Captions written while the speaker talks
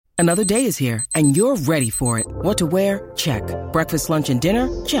Another day is here, and you're ready for it. What to wear? Check. Breakfast, lunch, and dinner?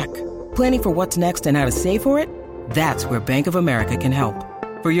 Check. Planning for what's next and how to save for it? That's where Bank of America can help.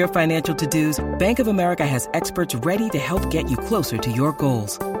 For your financial to-dos, Bank of America has experts ready to help get you closer to your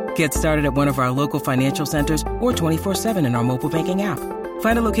goals. Get started at one of our local financial centers or 24/7 in our mobile banking app.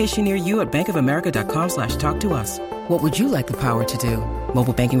 Find a location near you at bankofamerica.com/talktous. What would you like the power to do?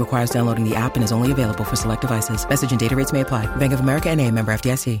 Mobile banking requires downloading the app and is only available for select devices. Message and data rates may apply. Bank of America N.A., member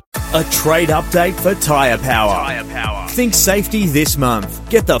FDIC. A trade update for Tyre Power. Think safety this month.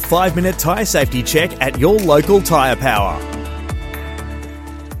 Get the 5-minute tyre safety check at your local Tyre Power.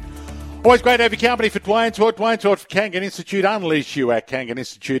 Always great to have your company for Dwayne Todd for Kangan Institute. Unleash you at Kangan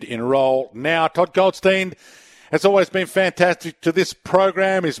Institute. Enroll now. Todd Goldstein has always been fantastic to this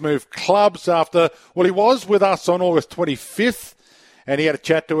program. He's moved clubs after, well, he was with us on August 25th, and he had a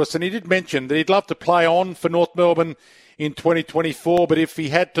chat to us, and he did mention that he'd love to play on for North Melbourne in 2024, but if he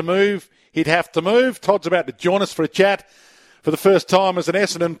had to move, he'd have to move. Todd's about to join us for a chat for the first time as an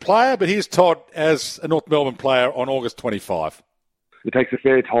Essendon player, but here's Todd as a North Melbourne player on August 25. It takes a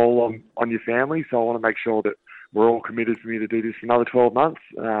fair toll on your family, so I want to make sure that we're all committed for me to do this for another 12 months.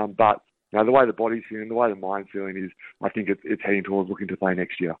 But the way the body's feeling, the way the mind's feeling is, I think it's heading towards looking to play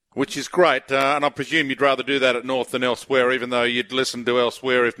next year. Which is great, and I presume you'd rather do that at North than elsewhere, even though you'd listen to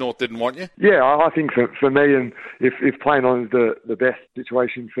elsewhere if North didn't want you? Yeah, I think for me, and if playing on is the best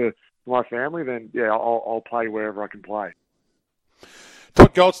situation for my family, then yeah, I'll play wherever I can play.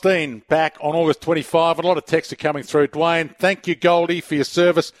 Todd Goldstein back on August 25. A lot of texts are coming through. Dwayne, thank you, Goldie, for your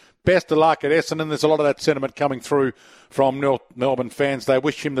service. Best of luck at Essendon. There's a lot of that sentiment coming through from North Melbourne fans. They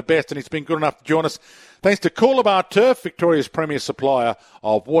wish him the best, and he's been good enough to join us. Thanks to Coolabah Turf, Victoria's premier supplier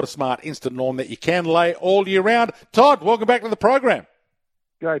of water-smart instant lawn that you can lay all year round. Todd, welcome back to the program.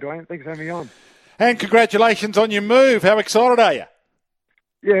 G'day, Dwayne. Thanks for having me on. And congratulations on your move. How excited are you?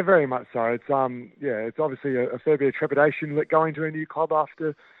 Yeah, very much so. It's it's obviously a fair bit of trepidation going to a new club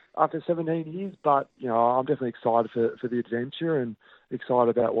after 17 years, but I'm definitely excited for the adventure and excited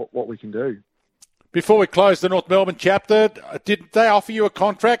about what we can do. Before we close the North Melbourne chapter, did they offer you a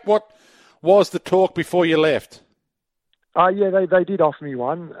contract? What was the talk before you left? Yeah, they did offer me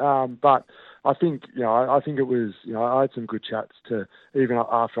one, but I think it was I had some good chats to even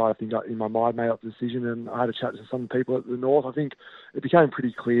after I think in my mind made up the decision, and I had a chat to some people at the North. I think it became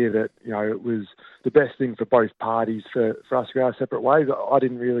pretty clear that it was the best thing for both parties for us to go our separate ways. I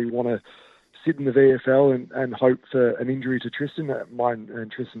didn't really want to sit in the VFL and hope for an injury to Tristan. Mine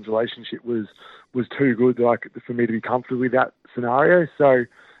and Tristan's relationship was too good for me to be comfortable with that scenario. So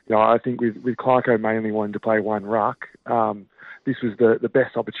I think with Clarko mainly wanting to play one ruck, this was the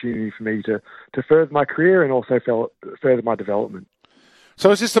best opportunity for me to further my career and also further my development.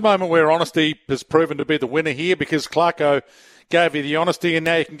 So is this the moment where honesty has proven to be the winner here, because Clarko gave you the honesty and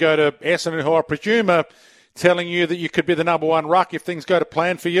now you can go to Essendon, who I presume are telling you that you could be the number one ruck if things go to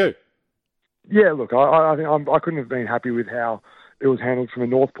plan for you? Yeah, look, I think I couldn't have been happy with how it was handled from a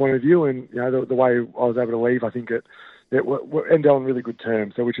North point of view, and the way I was able to leave. I think it ended on really good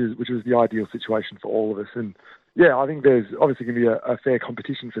terms, so which was the ideal situation for all of us. And yeah, I think there's obviously going to be a fair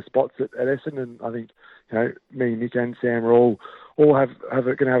competition for spots at Essendon, and I think me, Nick, and Sam are all going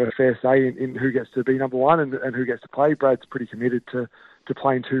to have a fair say in who gets to be number one and who gets to play. Brad's pretty committed to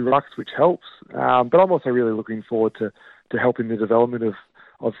playing two rucks, which helps. But I'm also really looking forward to helping the development of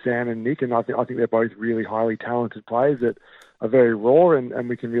Sam and Nick, and I think they're both really highly talented players that are very raw, and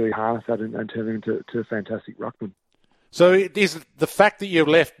we can really harness that and turn them into fantastic ruckmen. So is the fact that you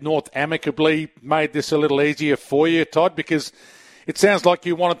left North amicably made this a little easier for you, Todd? Because it sounds like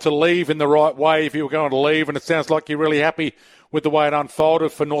you wanted to leave in the right way if you were going to leave, and it sounds like you're really happy with the way it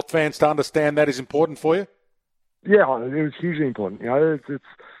unfolded for North fans to understand that is important for you. Yeah, it was hugely important.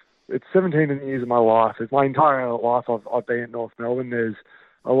 It's 17 years of my life. It's my entire life I've been at North Melbourne. There's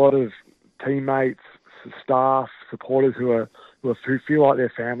a lot of teammates, staff, supporters who feel like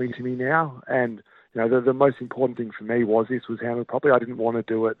they're family to me now, and the most important thing for me was this was handled properly. I didn't want to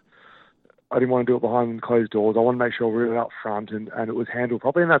do it behind closed doors. I want to make sure we're really up front and it was handled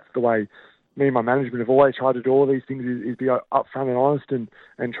properly. And that's the way me and my management have always tried to do all these things, is be up front and honest and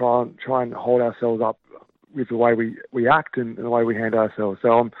try and hold ourselves up with the way we act and the way we handle ourselves.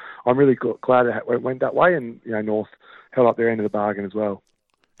 So I'm really glad it went that way, and North held up their end of the bargain as well.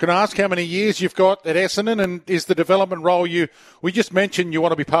 Can I ask how many years you've got at Essendon, and is the development role we just mentioned you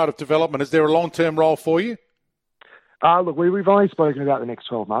want to be part of development. Is there a long-term role for you? Look, we've only spoken about the next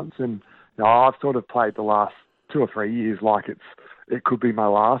 12 months, and I've sort of played the last 2 or 3 years like it could be my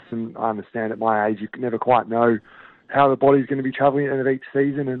last, and I understand at my age you can never quite know how the body's going to be travelling at the end of each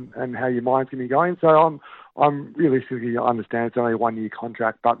season and how your mind's going to be going. So I'm I'm realistically, I understand it's only a 1-year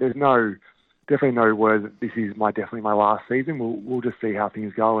contract, but there's definitely no word that this is definitely my last season. We'll just see how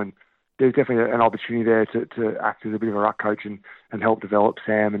things go, and there's definitely an opportunity there to act as a bit of a ruck coach and help develop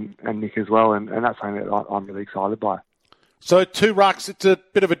Sam and Nick as well, and that's something that I'm really excited by. So 2 rucks, it's a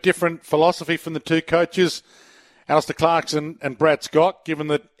bit of a different philosophy from the 2 coaches, Alistair Clarkson and Brad Scott, given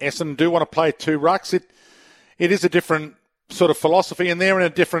that Essendon do want to play 2 rucks. It is a different sort of philosophy, and they're in a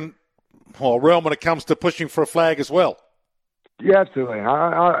different realm when it comes to pushing for a flag as well. Yeah, absolutely.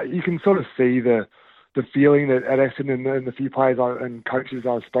 You can sort of see the feeling that at Essendon and the few players and coaches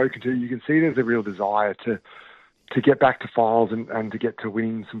I've spoken to, you can see there's a real desire to get back to finals and to get to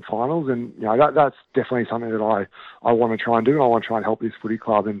winning some finals. And, that's definitely something that I want to try and do, and I want to try and help this footy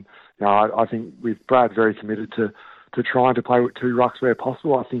club. And, I think with Brad very committed to trying to play with 2 rucks where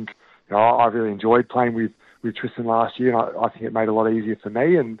possible. I think, I really enjoyed playing with Tristan last year, and I think it made it a lot easier for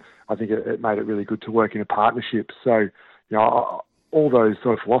me, and I think it made it really good to work in a partnership. So, all those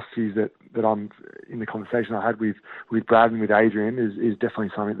sort of philosophies that I'm in the conversation I had with Brad and with Adrian is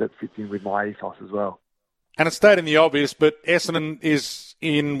definitely something that fits in with my ethos as well. And it's stating the obvious, but Essendon is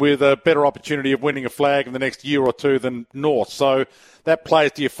in with a better opportunity of winning a flag in the next year or 2 than North. So that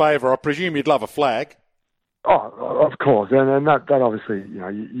plays to your favour. I presume you'd love a flag. Oh, of course. And that obviously,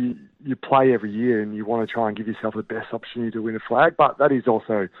 you play every year and you want to try and give yourself the best opportunity to win a flag, but that is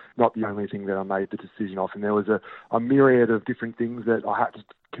also not the only thing that I made the decision of. And there was a myriad of different things that I had to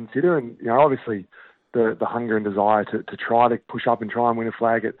consider. And, obviously the hunger and desire to try to push up and try and win a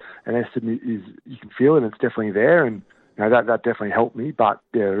flag at Essendon you can feel it, and it's definitely there. And, that definitely helped me. But,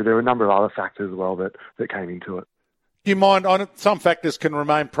 yeah, there were a number of other factors as well that came into it. Do you mind, some factors can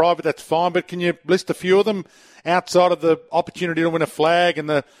remain private, that's fine, but can you list a few of them outside of the opportunity to win a flag and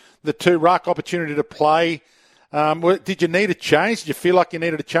the 2 ruck opportunity to play? Did you need a change? Did you feel like you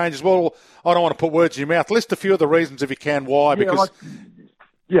needed a change as well? I don't want to put words in your mouth. List a few of the reasons if you can why. I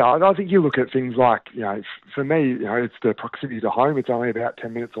think you look at things like, for me, it's the proximity to home. It's only about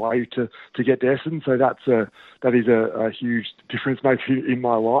 10 minutes away to get to Essendon, so that is a huge difference maybe in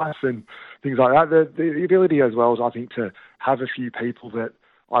my life and things like that. The ability as well as I think to have a few people that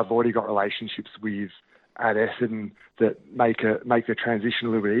I've already got relationships with at Essendon that make the transition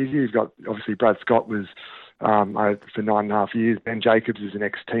a little bit easier. You've got, obviously, Brad Scott was for 9.5 years. Ben Jacobs is an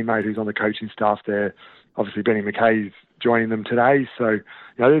ex-teammate who's on the coaching staff there. Obviously, Benny McKay's joining them today. So,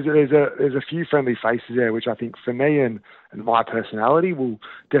 there's a few friendly faces there, which I think for me and my personality will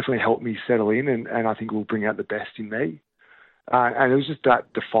definitely help me settle in and I think will bring out the best in me. And it was just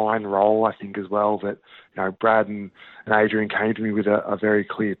that defined role, I think, as well, that, Brad and Adrian came to me with a very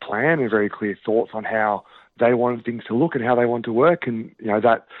clear plan and very clear thoughts on how they wanted things to look and how they wanted to work. And,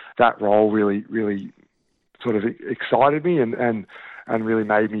 that role really, really sort of excited me and really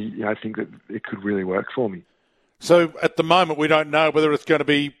made me, think that it could really work for me. So at the moment, we don't know whether it's going to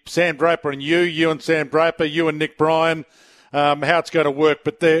be Sam Draper and you and Sam Draper, you and Nick Bryan, how it's going to work.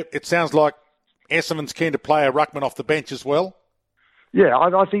 But it sounds like Essendon's keen to play a ruckman off the bench as well. Yeah,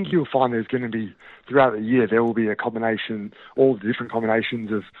 I think you'll find there's going to be, throughout the year, there will be a combination, all the different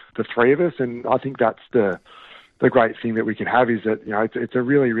combinations of the 3 of us. And I think that's the great thing that we can have is that, it's a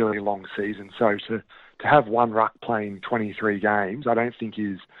really, really long season. So to have one ruck playing 23 games, I don't think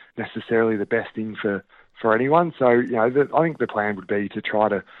is necessarily the best thing for anyone. So, I think the plan would be to try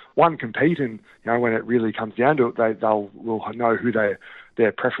to, one, compete, and, when it really comes down to it, we'll know who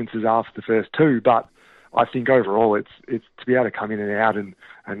their preferences are for the first 2. But I think overall it's to be able to come in and out and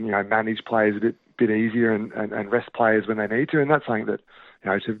manage players a bit easier and rest players when they need to. And that's something that,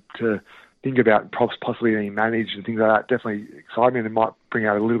 to think about possibly being managed and things like that definitely excite me and it might bring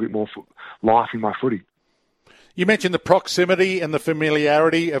out a little bit more life in my footy. You mentioned the proximity and the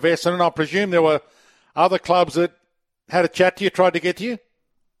familiarity of Essendon. I presume there were other clubs that had a chat to you, tried to get to you?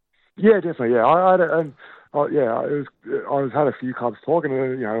 Yeah, definitely. Yeah, I had a few clubs talking,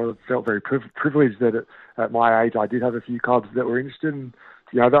 and I felt very privileged that at my age I did have a few clubs that were interested. And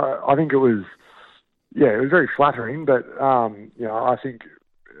I think it was very flattering. But I think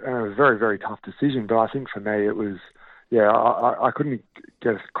it was a very, very tough decision. But I think for me it was I couldn't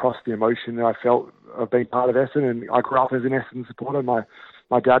get across the emotion that I felt of being part of Essendon. And I grew up as an Essendon supporter.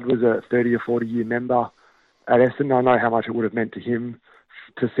 My dad was a 30 or 40 year member at Essendon. I know how much it would have meant to him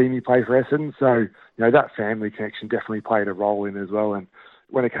to see me play for Essendon. So, that family connection definitely played a role in as well. And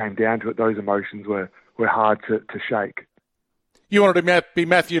when it came down to it, those emotions were hard to shake. You wanted to be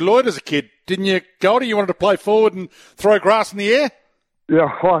Matthew Lloyd as a kid, didn't you, Goldie? You wanted to play forward and throw grass in the air? Yeah,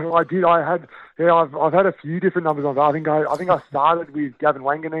 I did. I've had a few different numbers on that. I think I started with Gavin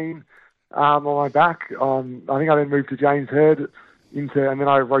Wanganeen on my back. I think I then moved to James Hird and then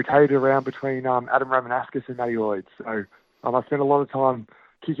I rotated around between Adam Romanascus and Matty Lloyd. So I spent a lot of time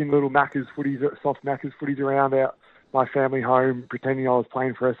kicking little soft Macca's footies around out my family home, pretending I was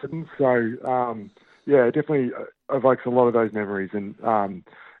playing for Essendon. So, it definitely evokes a lot of those memories, and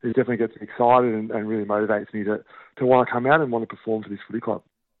it definitely gets me excited and really motivates me to want to come out and want to perform for this footy club.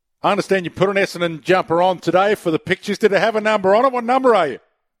 I understand you put an Essendon jumper on today for the pictures. Did it have a number on it? What number are you?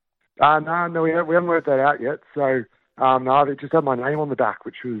 No, we haven't worked that out yet. So, no, it just had my name on the back,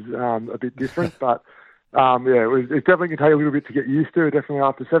 which was a bit different. But, it definitely can take a little bit to get used to. Definitely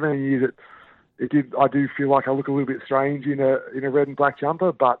after 17 years, I do feel like I look a little bit strange in a red and black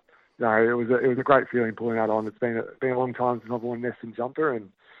jumper. But, no, it was a great feeling pulling that on. It's been a long time since I've worn an Essendon jumper, and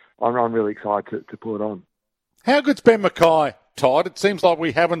I'm really excited to pull it on. How good's Ben Mackay, Todd? It seems like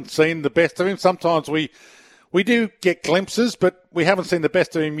we haven't seen the best of him. Sometimes we do get glimpses, but we haven't seen the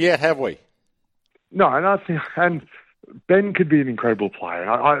best of him yet, have we? No, and Ben could be an incredible player.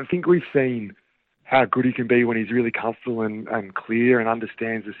 I think we've seen how good he can be when he's really comfortable and clear and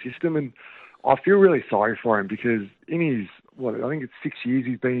understands the system. And I feel really sorry for him because in his, I think it's 6 years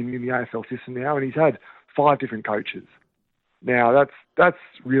he's been in the AFL system now, and he's had 5 different coaches. Now, that's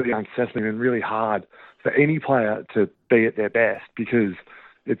really unsettling and really hard for any player to be at their best because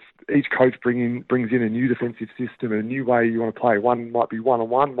it's each coach brings in a new defensive system, a new way you want to play. One might be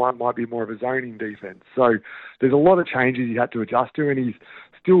one-on-one, one might be more of a zoning defence. So there's a lot of changes he had to adjust to, and he's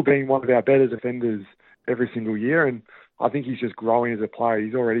still being one of our better defenders every single year. And I think he's just growing as a player.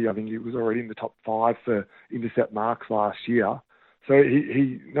 I think he was already in the top 5 for intercept marks last year. So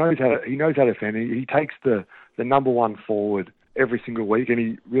he knows how to defend. He takes the number one forward every single week, and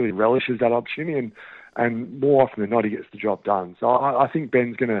he really relishes that opportunity. And more often than not, he gets the job done. So I think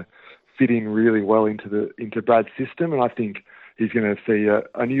Ben's going to fit in really well into Brad's system, and I think he's going to see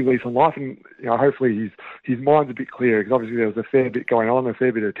a new lease on life. And hopefully his mind's a bit clearer because obviously there was a fair bit going on, a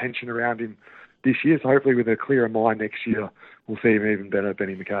fair bit of tension around him this year. So hopefully with a clearer mind next year, we'll see him even better,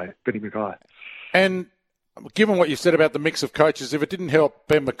 Benny Mackay. And given what you said about the mix of coaches, if it didn't help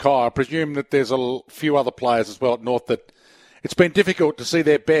Ben Mackay, I presume that there's a few other players as well at North that it's been difficult to see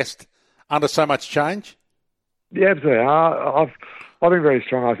their best under so much change? Yeah, absolutely. I've been very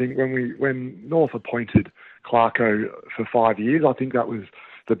strong. I think when North appointed Clarko for 5 years, I think that was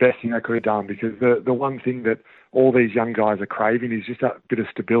the best thing they could have done because the one thing that all these young guys are craving is just that bit of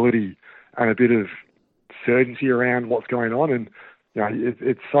stability and a bit of certainty around what's going on. And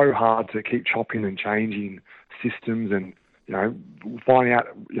it's so hard to keep chopping and changing systems and finding out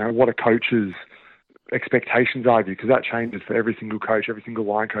what a coach's expectations are of you because that changes for every single coach. Every single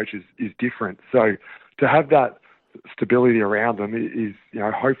line coach is different. So to have that stability around them is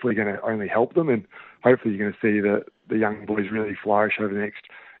hopefully going to only help them, and hopefully you're going to see the young boys really flourish over the next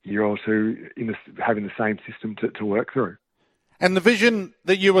year or two in having the same system to work through. And the vision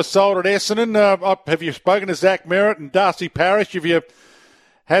that you were sold at Essendon, have you spoken to Zach Merritt and Darcy Parish? Have you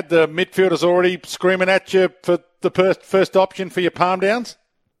had the midfielders already screaming at you for the first option for your Palm Downs?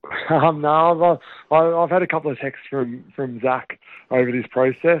 No, I've had a couple of texts from Zach over this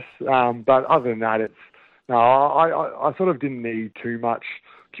process, but other than that, I sort of didn't need too much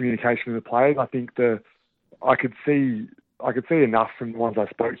communication with the players. I think I could see enough from the ones I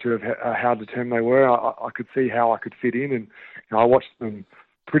spoke to of how determined they were. I could see how I could fit in, and I watched them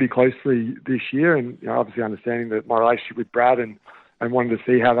pretty closely this year, and obviously understanding that my relationship with Brad and wanted to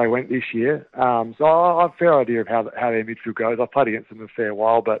see how they went this year. So I have a fair idea of how their midfield goes. I've played against them a fair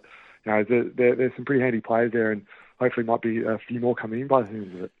while, but there's some pretty handy players there, and hopefully might be a few more coming in by the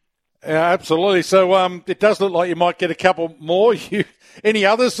end of it. Yeah, absolutely. So it does look like you might get a couple more. Any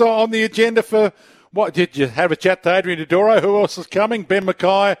others on the agenda for what? Did you have a chat to Adrian Dodoro? Who else is coming? Ben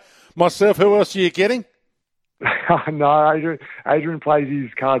Mackay, myself. Who else are you getting? No, Adrian plays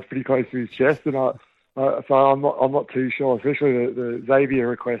his cards pretty close to his chest, and so I'm not too sure. Especially the Xavier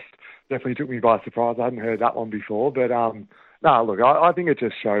request definitely took me by surprise. I hadn't heard that one before, but no, look, I think it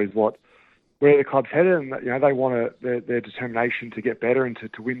just shows where the club's headed, and they want their determination to get better and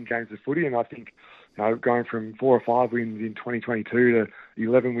to win games of footy. And I think going from 4 or 5 wins in 2022 to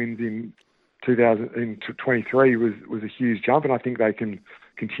 11 wins in 2023 was a huge jump, and I think they can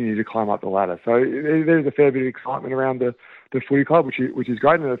continue to climb up the ladder. So there's a fair bit of excitement around the footy club, which is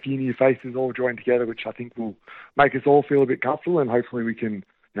great, and a few new faces all joined together, which I think will make us all feel a bit comfortable, and hopefully we can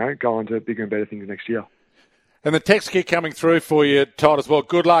go on to bigger and better things next year. And the text keep coming through for you, Todd, as well.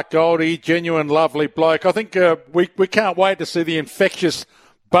 Good luck, Goldie. Genuine, lovely bloke. I think we can't wait to see the infectious,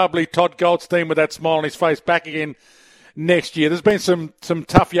 bubbly Todd Goldstein with that smile on his face back again next year. There's been some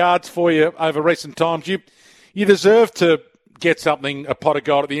tough yards for you over recent times. You deserve to get something, a pot of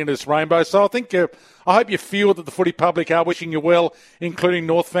gold at the end of this rainbow. So I think, I hope you feel that the footy public are wishing you well, including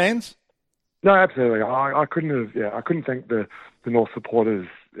North fans. No, absolutely. I couldn't thank the North supporters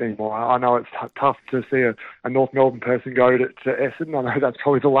anymore. I know it's tough to see a North Melbourne person go to Essendon. I know that's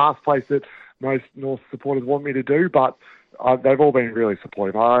probably the last place that most North supporters want me to do, but they've all been really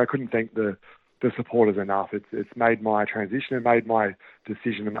supportive. I couldn't thank the supporters enough. It's made my transition and made my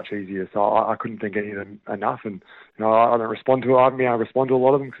decision much easier. So I couldn't thank any of them enough. And I don't respond to it. I haven't been able to respond to a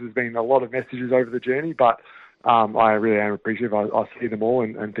lot of them because there's been a lot of messages over the journey. But I really am appreciative. I see them all,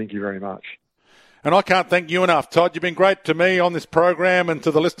 and thank you very much. And I can't thank you enough, Todd. You've been great to me on this program and to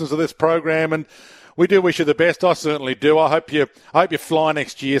the listeners of this program. And we do wish you the best. I certainly do. I hope you fly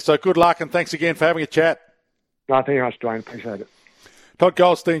next year. So good luck, and thanks again for having a chat. No, thank you very much, Dwayne. Appreciate it. Todd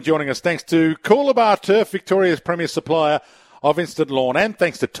Goldstein joining us. Thanks to Coolabah Turf, Victoria's premier supplier of instant lawn, and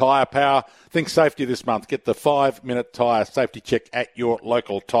thanks to Tyre Power. Think safety this month. Get the 5-minute tyre safety check at your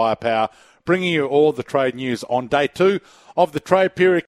local Tyre Power. Bringing you all the trade news on day 2 of the trade period.